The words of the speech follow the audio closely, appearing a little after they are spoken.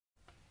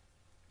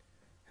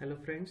Hello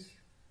friends,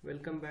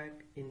 welcome back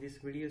in this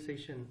video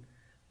session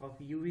of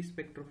UV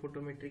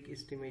spectrophotometric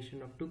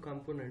estimation of two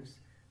components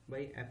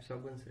by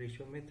absorbance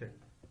ratio method.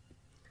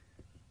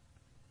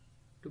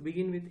 To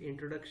begin with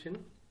introduction,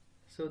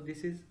 so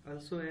this is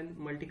also an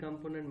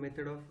multi-component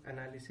method of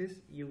analysis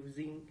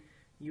using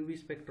UV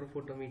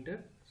spectrophotometer.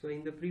 So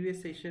in the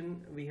previous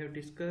session we have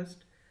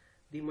discussed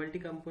the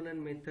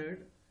multi-component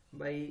method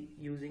by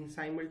using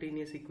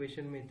simultaneous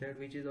equation method,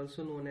 which is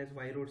also known as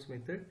Weirauth's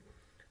method.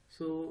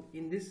 So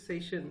in this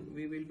session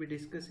we will be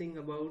discussing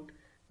about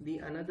the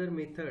another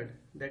method,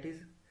 that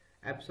is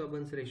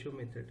absorbance ratio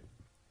method.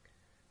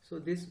 So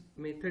this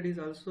method is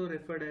also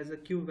referred as a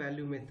Q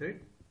value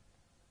method,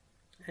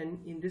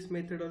 and in this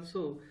method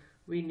also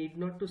we need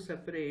not to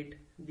separate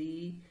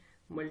the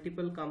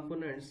multiple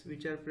components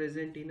which are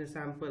present in a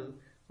sample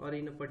or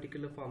in a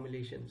particular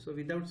formulation. So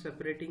without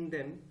separating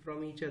them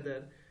from each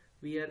other,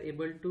 we are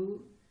able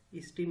to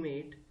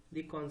estimate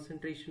the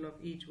concentration of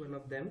each one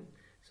of them.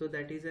 So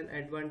that is an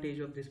advantage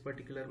of this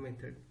particular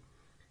method,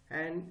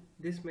 and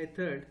this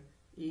method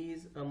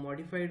is a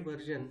modified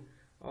version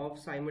of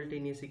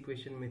simultaneous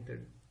equation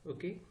method.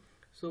 Okay,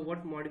 so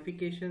what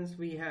modifications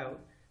we have,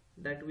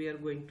 that we are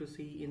going to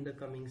see in the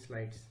coming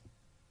slides.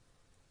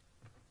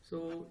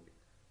 So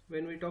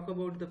when we talk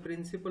about the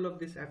principle of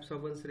this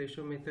absorbance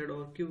ratio method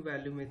or Q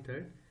value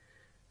method,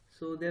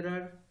 so there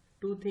are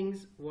two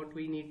things what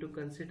we need to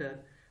consider.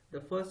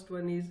 The first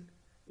one is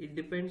it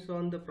depends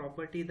on the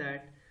property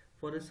that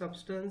for a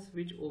substance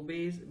which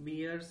obeys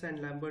Beer's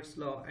and Lambert's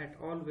law at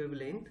all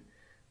wavelength,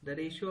 the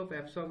ratio of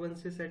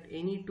absorbances at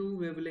any two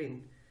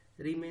wavelength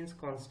remains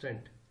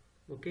constant.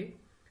 Okay,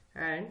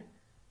 and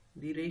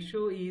the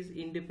ratio is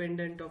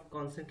independent of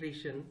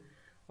concentration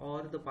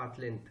or the path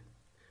length.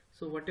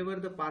 So whatever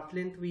the path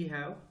length we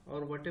have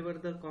or whatever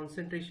the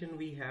concentration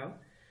we have,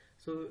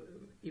 so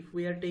if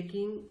we are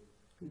taking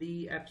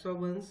the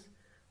absorbance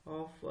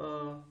of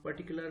a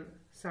particular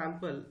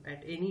sample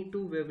at any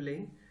two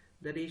wavelength,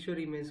 the ratio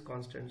remains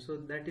constant. So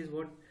that is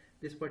what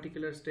this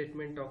particular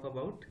statement talk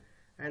about.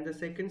 And the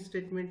second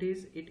statement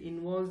is it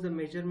involves the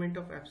measurement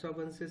of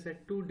absorbances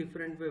at two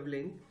different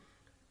wavelengths,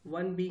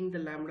 one being the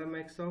lambda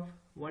max of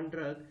one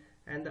drug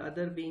and the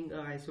other being a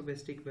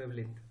isobestic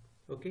wavelength.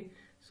 Okay,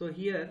 so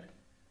here,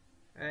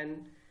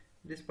 and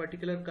this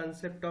particular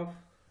concept of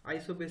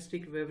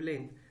isobestic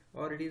wavelength,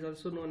 or it is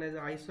also known as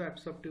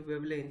isoabsorptive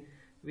wavelength,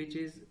 which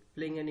is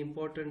playing an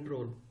important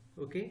role.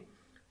 Okay,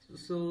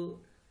 so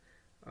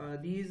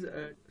these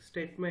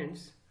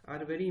statements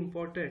are very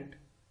important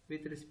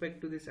with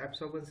respect to this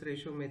absorbance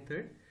ratio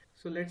method.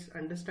 So let's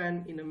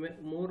understand in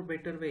a more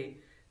better way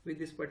with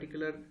this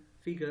particular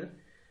figure.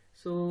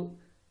 So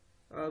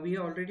we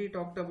have already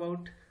talked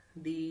about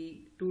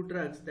the two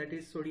drugs, that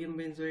is sodium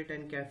benzoate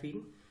and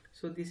caffeine.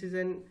 So this is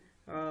an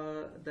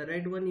the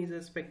red one is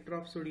a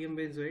spectra of sodium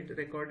benzoate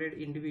recorded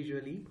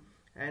individually,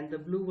 and the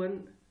blue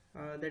one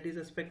that is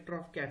a spectra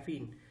of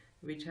caffeine,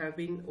 which have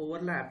been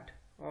overlapped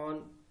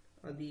on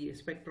the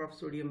spectra of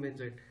sodium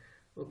benzoate.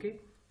 Okay,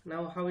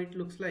 now how it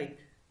looks like,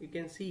 you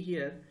can see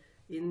here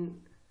in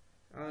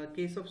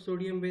case of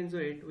sodium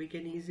benzoate we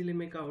can easily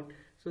make out.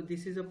 So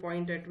this is a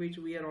point at which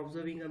we are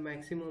observing a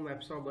maximum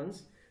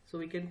absorbance, so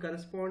we can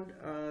correspond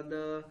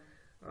the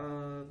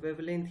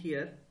wavelength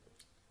here,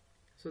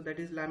 so that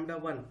is lambda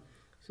 1.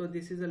 So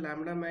this is a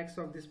lambda max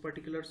of this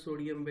particular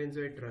sodium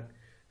benzoate drug.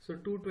 So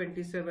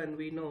 227,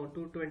 we know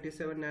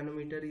 227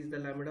 nanometer is the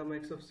lambda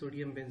max of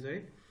sodium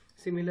benzoate.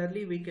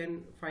 Similarly, we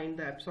can find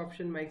the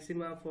absorption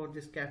maxima for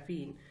this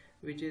caffeine,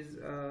 which is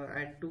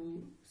at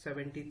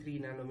 273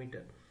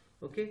 nanometer.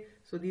 Okay,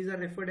 so these are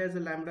referred as a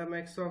lambda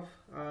max of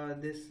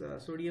this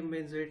sodium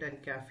benzoate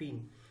and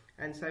caffeine.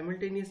 And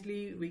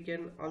simultaneously we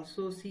can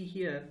also see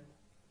here,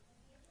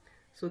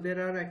 so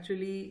there are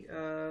actually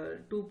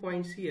 2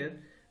 points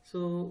here.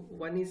 So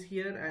one is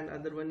here and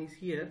other one is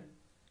here.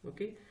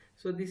 Okay,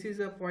 so this is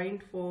a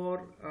point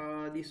for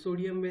the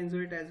sodium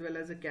benzoate as well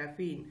as a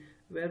caffeine,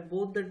 where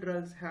both the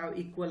drugs have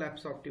equal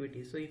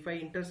absorptivity. So if I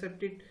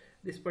intercepted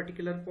this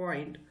particular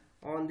point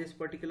on this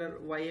particular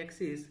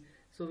y-axis,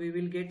 so we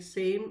will get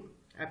same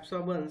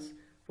absorbance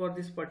for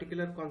this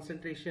particular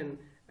concentration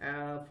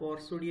for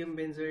sodium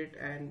benzoate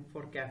and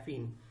for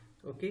caffeine.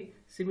 Okay,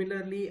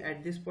 similarly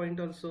at this point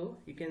also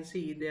you can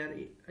see they are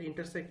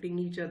intersecting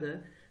each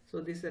other. So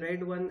this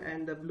red one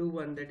and the blue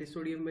one, that is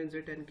sodium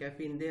benzoate and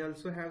caffeine, they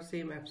also have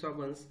same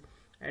absorbance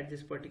at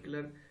this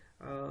particular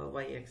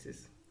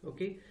y-axis.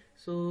 Okay,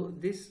 so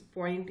this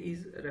point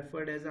is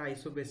referred as an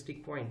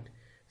isobestic point.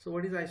 So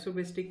what is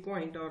isobestic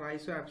point or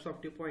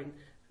isoabsorptive point?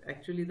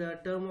 Actually the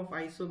term of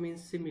iso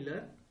means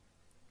similar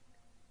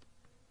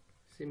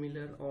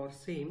or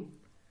same.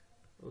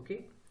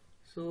 Okay,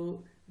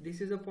 so this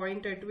is a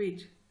point at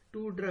which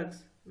two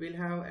drugs will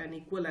have an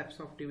equal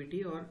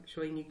absorptivity or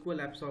showing equal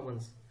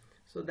absorbance.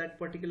 So that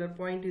particular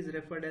point is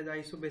referred as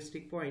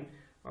isobestic point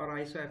or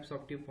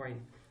isoabsorptive point,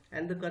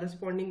 and the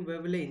corresponding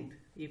wavelength,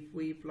 if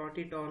we plot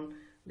it on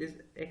this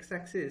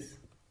x-axis,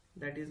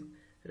 that is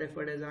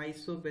referred as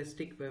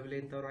isobestic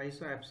wavelength or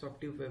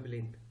isoabsorptive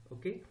wavelength.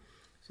 Okay,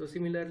 so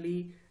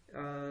similarly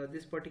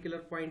this particular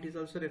point is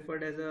also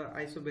referred as a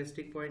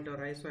isobastic point or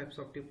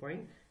isoabsorptive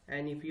point,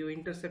 and if you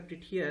intercept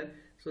it here,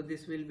 so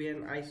this will be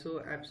an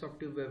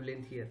isoabsorptive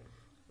wavelength here.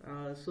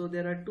 So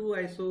there are two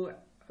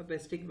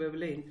isobastic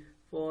wavelength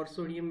for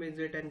sodium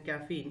benzoate and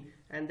caffeine,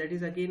 and that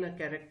is again a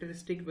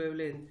characteristic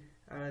wavelength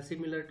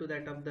similar to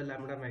that of the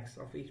lambda max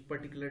of each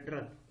particular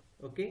drug.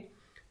 Okay,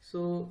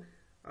 so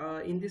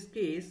in this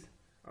case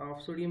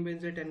of sodium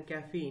benzoate and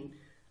caffeine,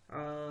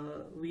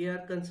 we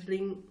are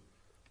considering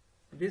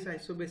this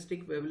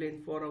isobastic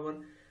wavelength for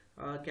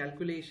our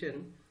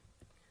calculation.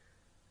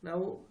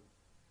 Now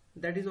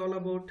that is all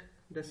about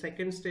the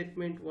second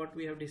statement what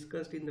we have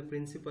discussed in the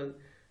principle.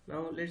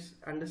 Now let's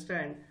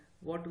understand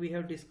what we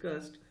have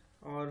discussed,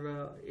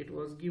 or it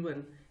was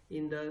given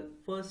in the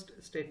first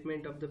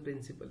statement of the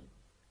principle.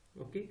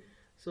 Okay,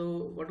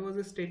 so what was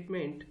the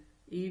statement?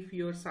 If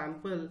your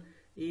sample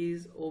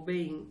is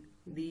obeying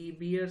the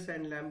Beer's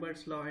and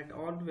Lambert's law at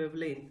odd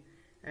wavelength,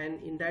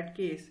 and in that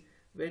case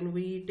when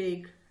we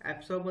take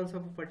absorbance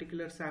of a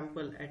particular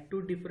sample at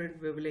two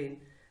different wavelengths,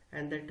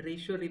 and that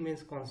ratio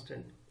remains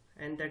constant,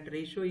 and that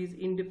ratio is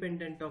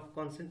independent of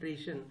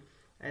concentration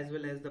as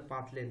well as the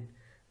path length.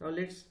 Now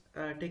let's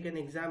take an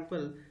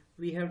example.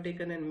 We have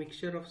taken a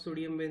mixture of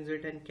sodium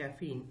benzoate and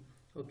caffeine.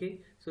 Okay,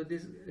 so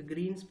this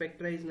green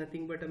spectra is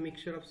nothing but a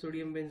mixture of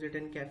sodium benzoate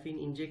and caffeine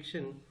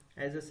injection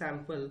as a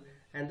sample,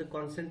 and the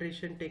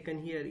concentration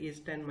taken here is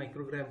 10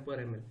 microgram per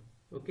ml.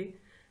 Okay,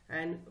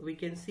 and we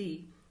can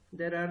see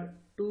there are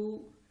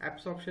two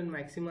absorption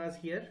maximas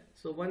here.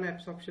 So one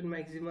absorption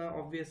maxima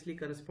obviously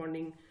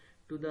corresponding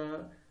to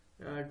the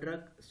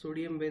drug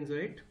sodium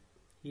benzoate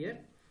here,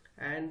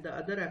 and the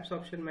other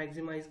absorption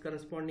maxima is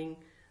corresponding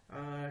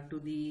to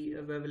the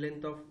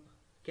wavelength of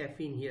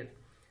caffeine here,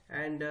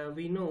 and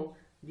we know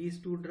these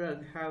two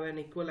drugs have an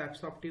equal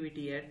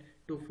absorptivity at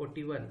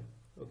 241.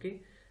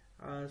 Okay,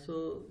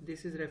 so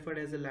this is referred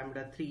as a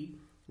lambda 3,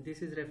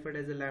 this is referred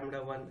as a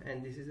lambda 1,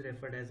 and this is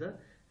referred as a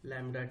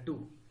lambda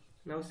 2.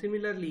 Now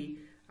similarly,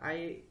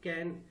 I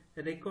can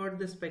record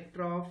the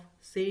spectra of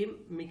same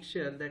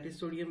mixture, that is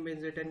sodium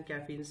benzoate and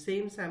caffeine.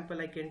 Same sample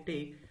I can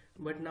take,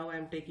 but now I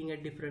am taking a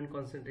different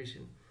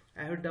concentration.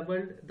 I have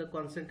doubled the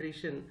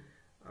concentration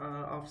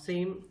of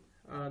same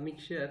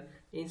mixture.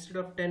 Instead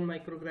of 10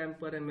 microgram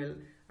per ml,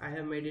 I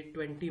have made it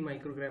 20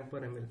 microgram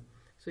per ml.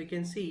 So you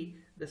can see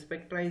the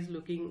spectra is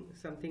looking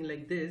something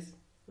like this.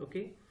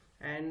 Okay,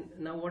 and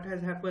now what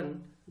has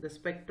happened? The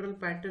spectral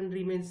pattern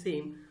remains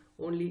same,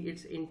 only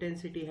its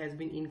intensity has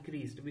been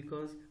increased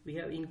because we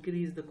have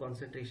increased the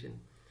concentration.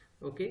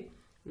 Okay,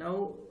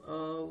 now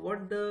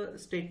what the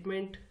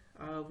statement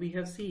we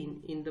have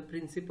seen in the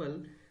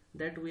principle,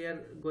 that we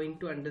are going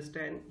to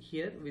understand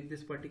here with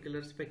this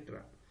particular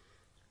spectra.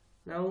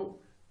 Now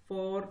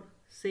for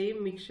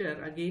same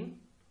mixture, again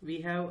we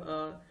have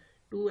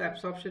two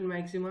absorption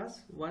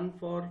maximas, one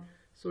for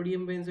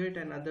sodium benzoate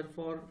and other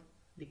for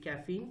the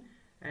caffeine,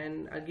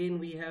 and again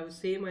we have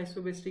same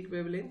isobastic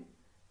wavelength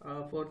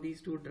for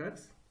these two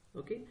drugs.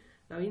 Okay,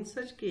 now in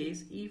such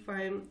case, if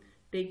I am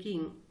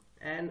taking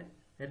an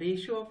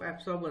ratio of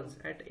absorbance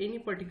at any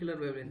particular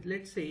wavelength,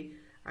 let's say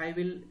I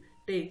will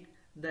take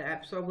the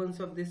absorbance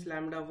of this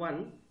lambda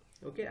 1.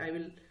 Okay, I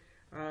will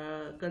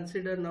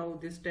consider now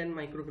this 10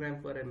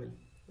 microgram per ml.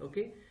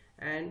 Okay,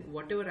 and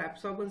whatever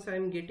absorbance I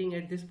am getting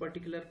at this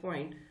particular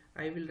point,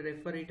 I will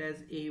refer it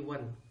as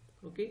A1.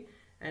 Okay,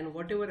 and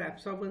whatever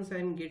absorbance I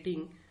am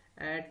getting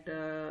at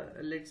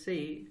let's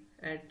say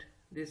at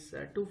this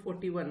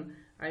 241,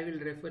 I will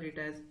refer it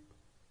as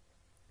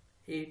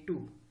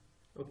A2.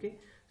 Okay,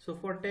 so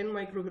for 10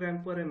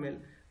 microgram per ml,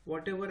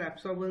 whatever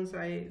absorbance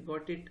I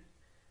got it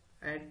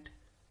at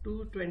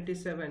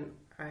 227,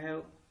 I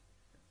have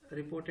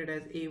reported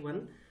as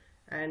A1,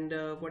 and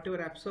whatever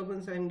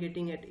absorbance I am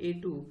getting at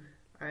A2,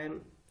 I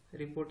am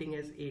reporting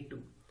as A2.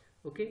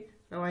 Okay,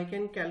 now I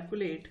can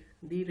calculate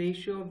the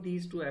ratio of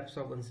these two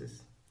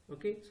absorbances.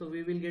 Okay, so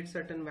we will get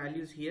certain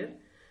values here.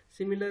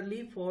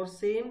 Similarly, for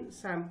same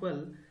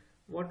sample,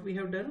 what we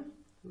have done,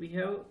 we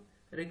have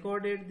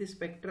recorded the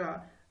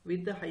spectra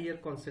with the higher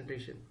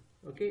concentration.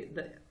 Okay,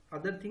 the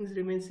other things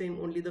remain same,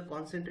 only the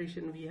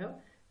concentration we have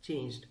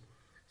changed.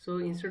 So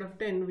instead of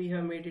 10, we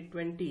have made it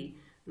 20.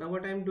 Now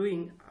what I am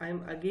doing, I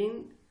am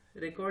again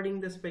recording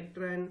the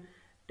spectra and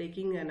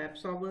taking an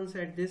absorbance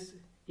at this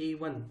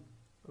A1.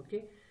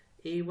 Okay,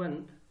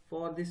 A1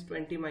 for this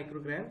 20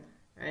 microgram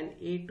and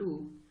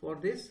A2 for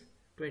this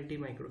 20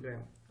 microgram,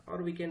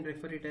 or we can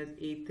refer it as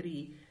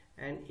A3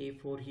 and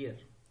A4 here.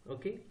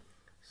 Okay,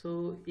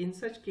 so in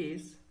such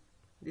case,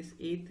 this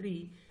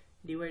A3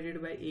 divided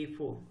by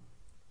A4,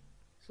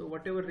 so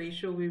whatever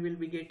ratio we will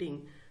be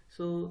getting,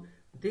 so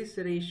this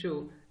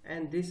ratio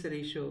and this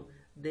ratio,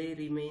 they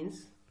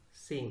remains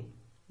same,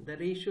 the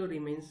ratio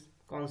remains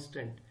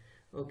constant.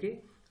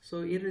 Okay,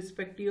 so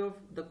irrespective of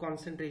the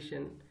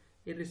concentration,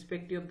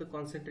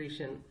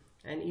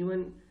 and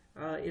even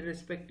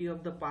irrespective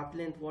of the path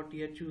length what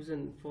you have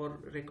chosen for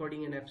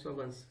recording an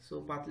absorbance.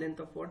 So path length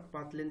of what?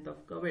 Path length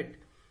of cuvette.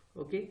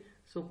 Okay,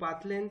 so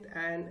path length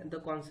and the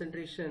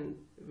concentration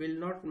will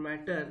not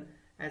matter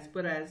as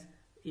per as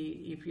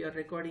if you are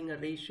recording a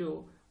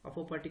ratio of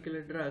a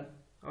particular drug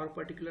or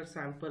particular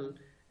sample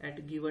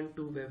at given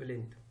 2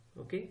 wavelength.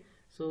 Okay,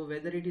 so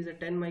whether it is a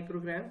 10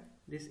 microgram,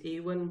 this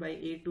A1 by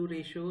A2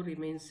 ratio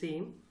remains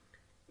same.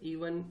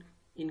 Even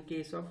in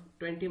case of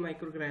 20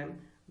 microgram,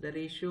 the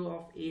ratio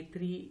of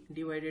A3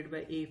 divided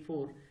by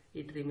A4,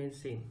 it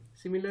remains same.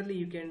 Similarly,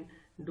 you can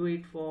do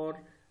it for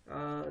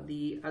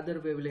the other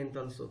wavelength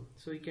also.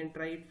 So you can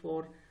try it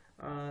for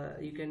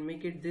you can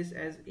make it this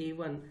as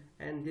A1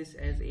 and this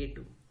as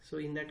A2. So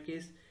in that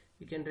case,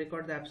 you can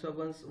record the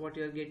absorbance what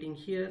you are getting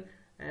here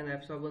and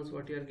absorbance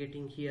what you are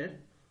getting here.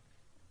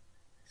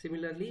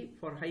 Similarly,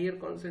 for higher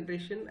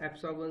concentration,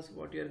 absorbance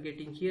what you are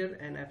getting here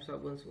and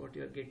absorbance what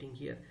you are getting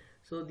here.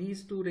 So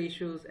these two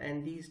ratios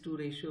and these two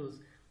ratios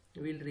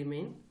will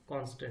remain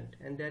constant,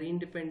 and they are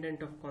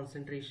independent of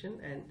concentration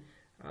and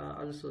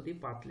also the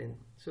path length.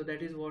 So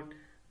that is what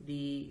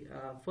the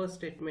first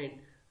statement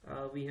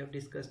we have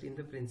discussed in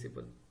the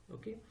principle.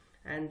 Okay,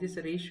 and this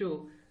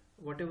ratio,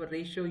 whatever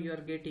ratio you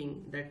are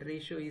getting, that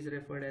ratio is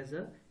referred as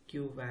a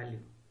Q value.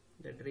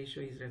 That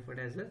ratio is referred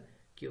as a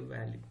Q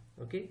value.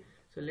 Okay,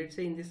 so let's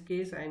say in this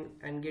case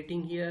I'm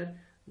getting here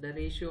the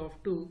ratio of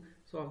 2.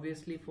 So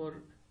obviously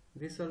for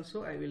this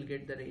also I will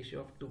get the ratio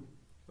of 2.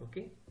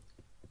 Okay,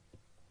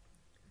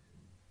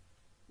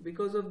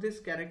 because of this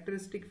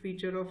characteristic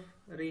feature of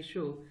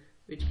ratio,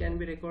 which can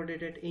be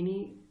recorded at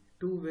any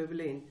 2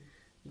 wavelength,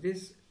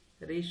 this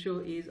ratio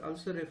is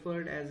also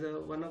referred as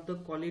one of the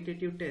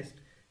qualitative tests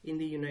in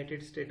the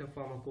United States of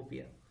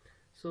Pharmacopoeia.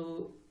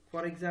 So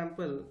for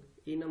example,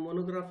 in a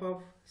monograph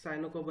of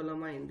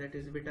cyanocobalamin, that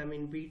is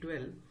vitamin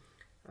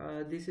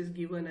B12, this is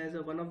given as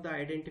one of the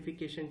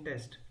identification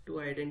tests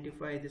to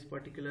identify this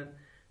particular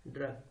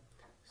drug.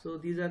 So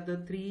these are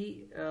the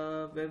 3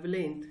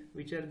 wavelength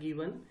which are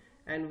given,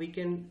 and we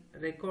can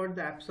record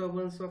the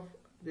absorbance of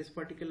this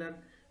particular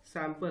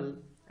sample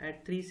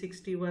at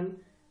 361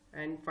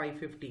 and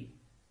 550.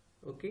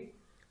 Okay,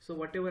 so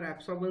whatever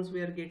absorbance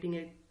we are getting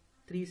at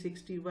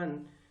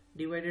 361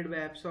 divided by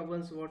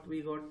absorbance what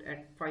we got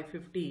at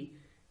 550,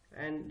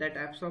 and that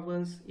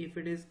absorbance, if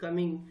it is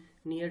coming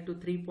near to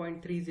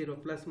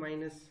 3.30 plus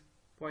minus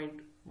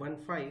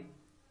 0.15,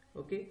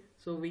 okay,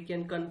 so we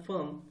can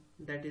confirm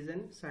that is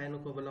an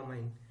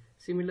cyanocobalamin.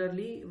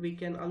 Similarly, we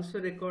can also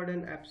record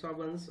an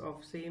absorbance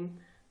of same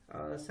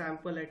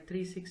sample at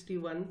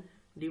 361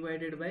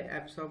 divided by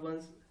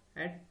absorbance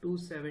at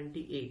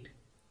 278.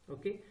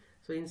 Okay,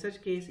 so in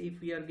such case, if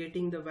we are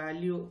getting the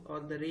value or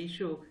the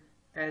ratio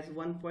as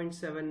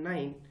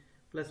 1.79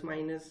 plus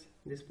minus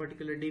this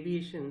particular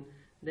deviation,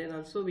 then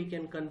also we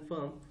can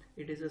confirm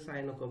it is a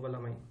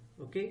cyanocobalamin.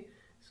 Okay,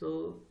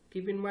 so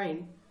keep in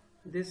mind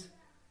this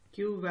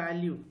Q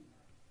value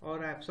or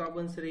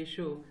absorbance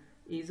ratio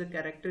is a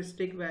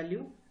characteristic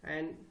value,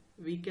 and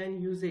we can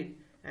use it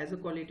as a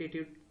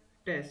qualitative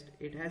test.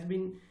 It has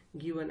been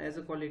given as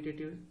a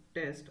qualitative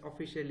test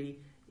officially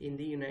in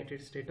the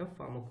United States of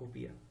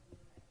Pharmacopoeia.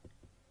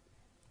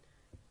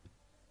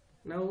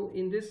 Now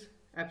in this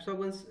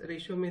absorbance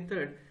ratio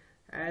method,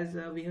 as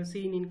we have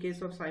seen in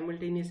case of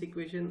simultaneous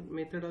equation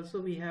method also,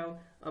 we have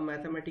a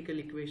mathematical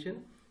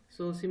equation.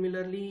 So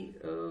similarly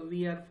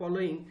we are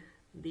following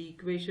the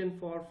equation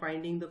for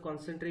finding the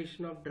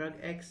concentration of drug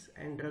X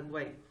and drug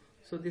Y.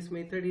 So this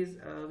method is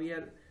we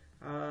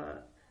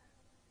are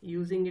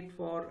using it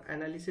for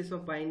analysis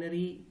of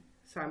binary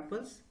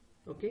samples.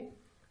 Okay,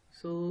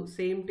 so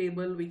same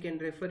table we can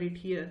refer it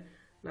here.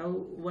 Now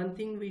one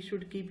thing we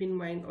should keep in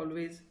mind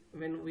always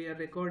when we are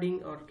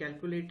recording or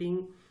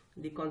calculating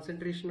the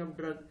concentration of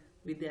drug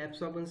with the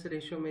absorbance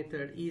ratio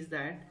method is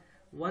that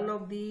one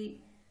of the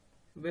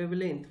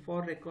wavelength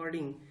for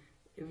recording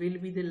will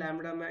be the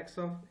lambda max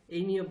of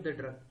any of the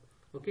drug.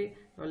 Okay,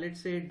 now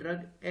let's say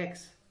drug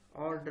X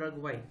or drug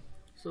Y.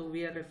 So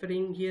we are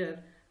referring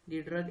here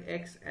the drug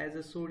X as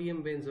a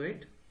sodium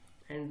benzoate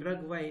and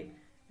drug Y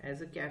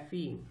as a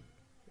caffeine.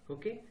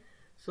 Okay,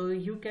 so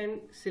you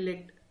can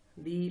select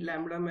the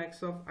lambda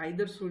max of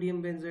either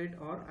sodium benzoate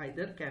or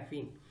either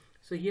caffeine.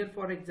 So here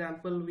for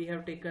example we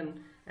have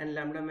taken an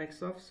lambda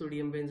max of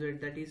sodium benzoate,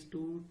 that is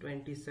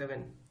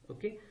 227.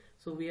 Okay,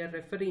 so we are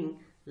referring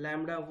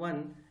lambda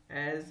 1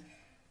 as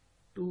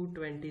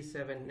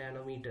 227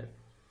 nanometer.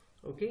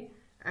 Okay,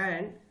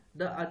 and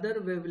the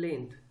other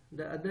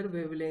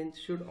wavelength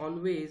should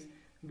always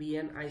be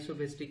an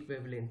isobestic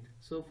wavelength.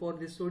 So for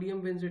the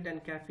sodium benzoate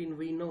and caffeine,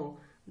 we know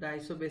the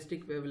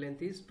isobestic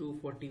wavelength is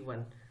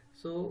 241.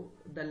 So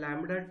the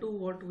lambda 2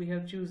 what we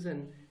have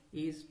chosen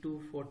is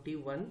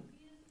 241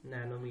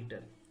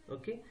 nanometer.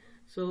 Okay,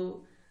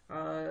 so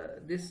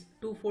this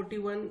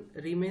 241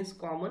 remains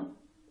common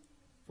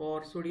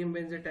for sodium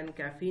benzoate and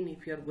caffeine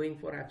if you are going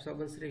for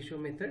absorbance ratio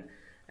method,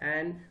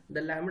 and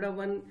the lambda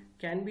 1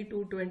 can be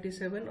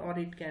 227 or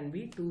it can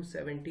be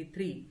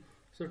 273.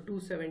 So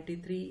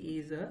 273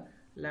 is a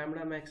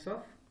lambda max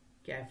of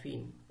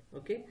caffeine.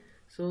 Okay,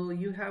 so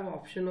you have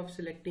option of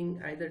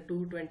selecting either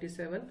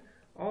 227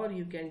 or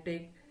you can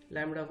take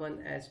lambda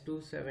 1 as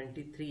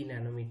 273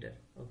 nanometer.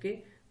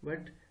 Okay,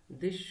 but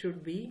this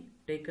should be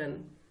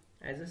taken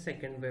as a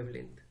second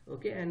wavelength.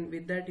 Okay, and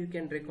with that you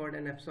can record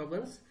an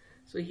absorbance.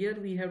 So here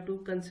we have to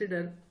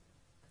consider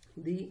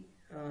the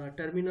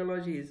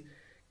terminologies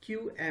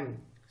QM.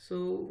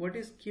 So what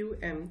is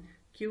QM?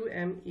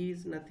 QM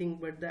is nothing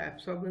but the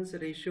absorbance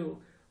ratio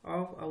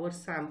of our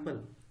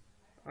sample,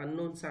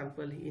 unknown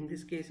sample. In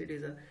this case it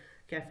is a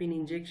caffeine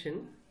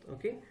injection.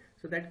 Okay,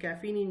 so that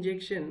caffeine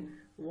injection,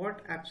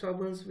 what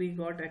absorbance we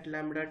got at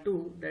lambda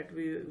 2, that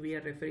we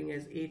are referring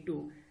as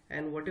A2,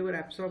 and whatever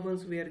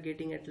absorbance we are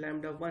getting at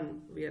lambda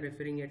 1, we are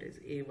referring it as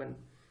A1.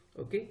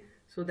 Okay,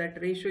 so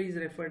that ratio is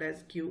referred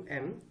as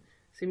QM.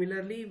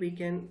 Similarly, we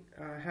can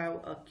have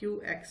a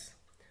QX.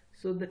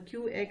 So the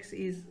QX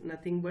is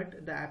nothing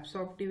but the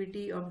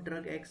absorptivity of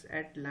drug X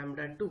at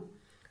lambda 2.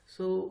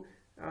 So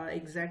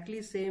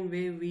exactly same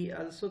way we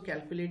also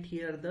calculate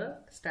here the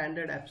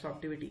standard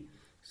absorptivity.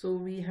 So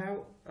we have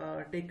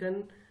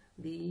taken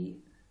the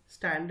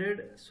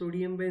standard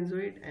sodium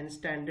benzoate and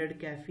standard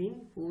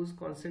caffeine, whose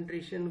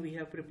concentration we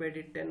have prepared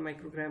it 10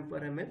 microgram per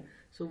ml.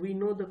 So we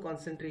know the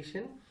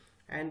concentration,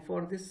 and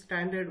for this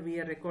standard we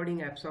are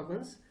recording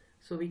absorbance,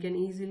 so we can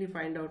easily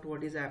find out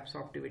what is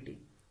absorptivity.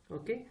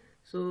 Okay,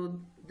 so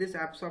this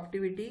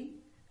absorptivity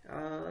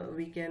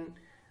we can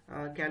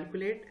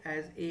calculate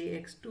as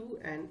AX2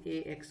 and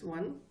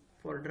AX1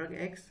 for drug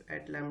X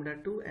at lambda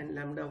 2 and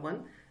lambda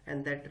 1,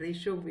 and that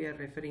ratio we are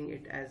referring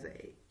it as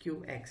a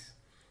QX.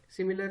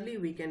 Similarly,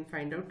 we can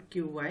find out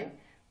QY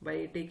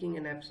by taking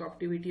an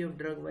absorptivity of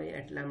drug Y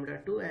at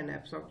lambda 2 and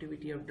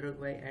absorptivity of drug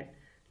Y at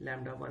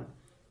lambda 1.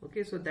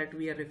 Okay, so that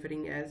we are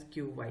referring as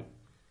QY.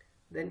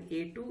 Then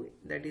A2,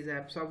 that is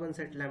absorbance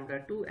at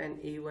lambda 2, and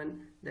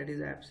A1, that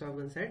is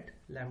absorbance at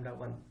lambda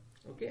 1.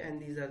 Okay,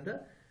 and these are the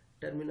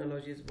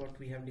terminologies what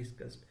we have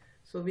discussed.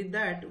 So with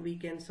that we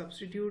can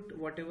substitute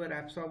whatever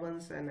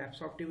absorbance and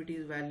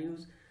absorptivity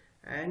values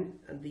and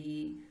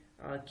the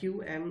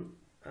QM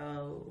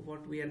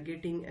what we are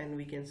getting, and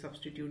we can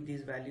substitute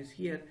these values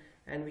here,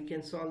 and we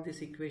can solve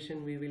this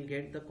equation. We will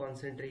get the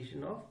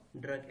concentration of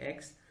drug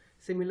X.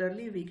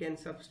 Similarly, we can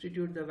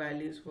substitute the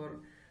values for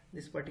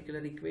this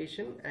particular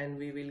equation, and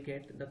we will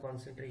get the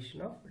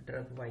concentration of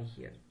drug Y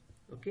here.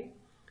 Okay,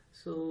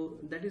 so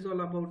that is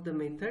all about the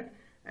method,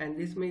 and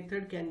this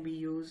method can be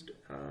used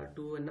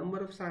to a number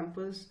of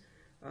samples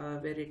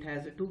where it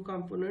has two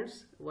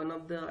components. One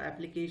of the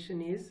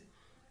application is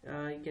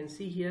you can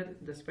see here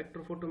the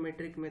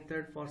spectrophotometric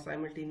method for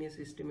simultaneous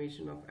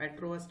estimation of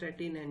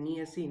atorvastatin and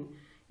niacin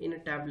in a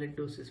tablet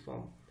dosage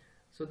form.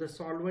 So the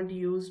solvent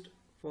used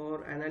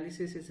for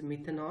analysis is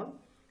methanol,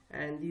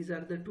 and these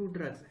are the two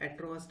drugs,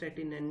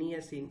 atorvastatin and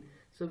niacin.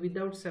 So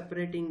without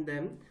separating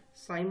them,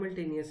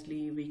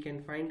 simultaneously we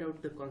can find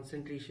out the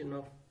concentration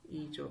of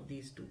each of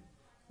these two.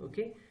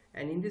 Okay,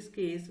 and in this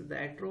case the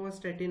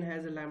atorvastatin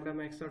has a lambda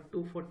max of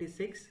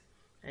 246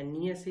 and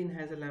niacin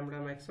has a lambda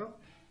max of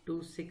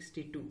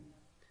 262.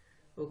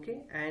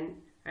 Okay, and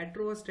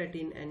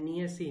atorvastatin and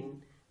niacin,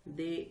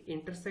 they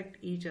intersect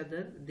each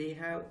other. They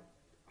have,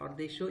 or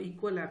they show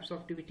equal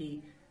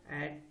absorptivity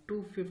at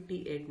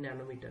 258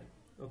 nanometer.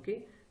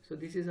 Okay, so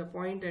this is a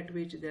point at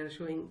which they are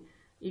showing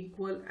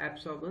equal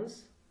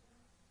absorbance,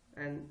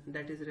 and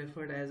that is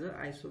referred as a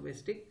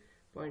isobestic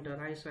point or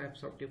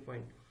isoabsorptive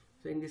point.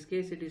 So in this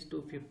case it is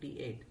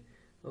 258.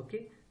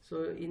 Okay,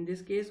 so in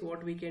this case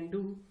what we can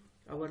do,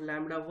 our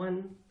lambda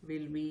 1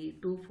 will be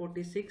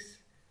 246,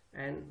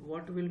 and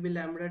what will be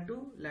lambda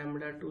 2?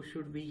 Lambda 2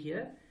 should be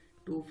here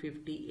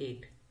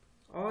 258,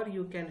 or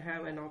you can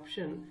have an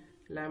option,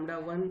 lambda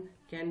 1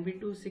 can be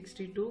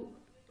 262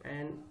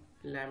 and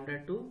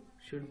lambda 2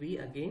 should be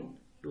again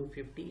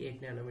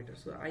 258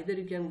 nanometers. So either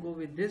you can go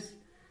with this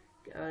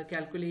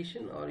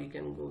calculation or you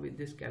can go with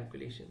this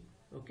calculation.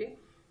 Okay,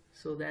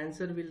 so the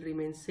answer will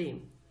remain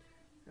same.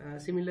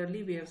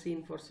 Similarly, we have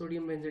seen for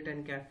sodium benzoate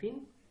and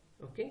caffeine.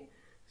 Okay,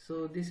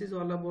 so this is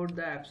all about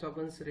the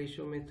absorbance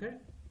ratio method.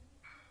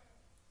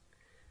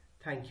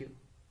 Thank you.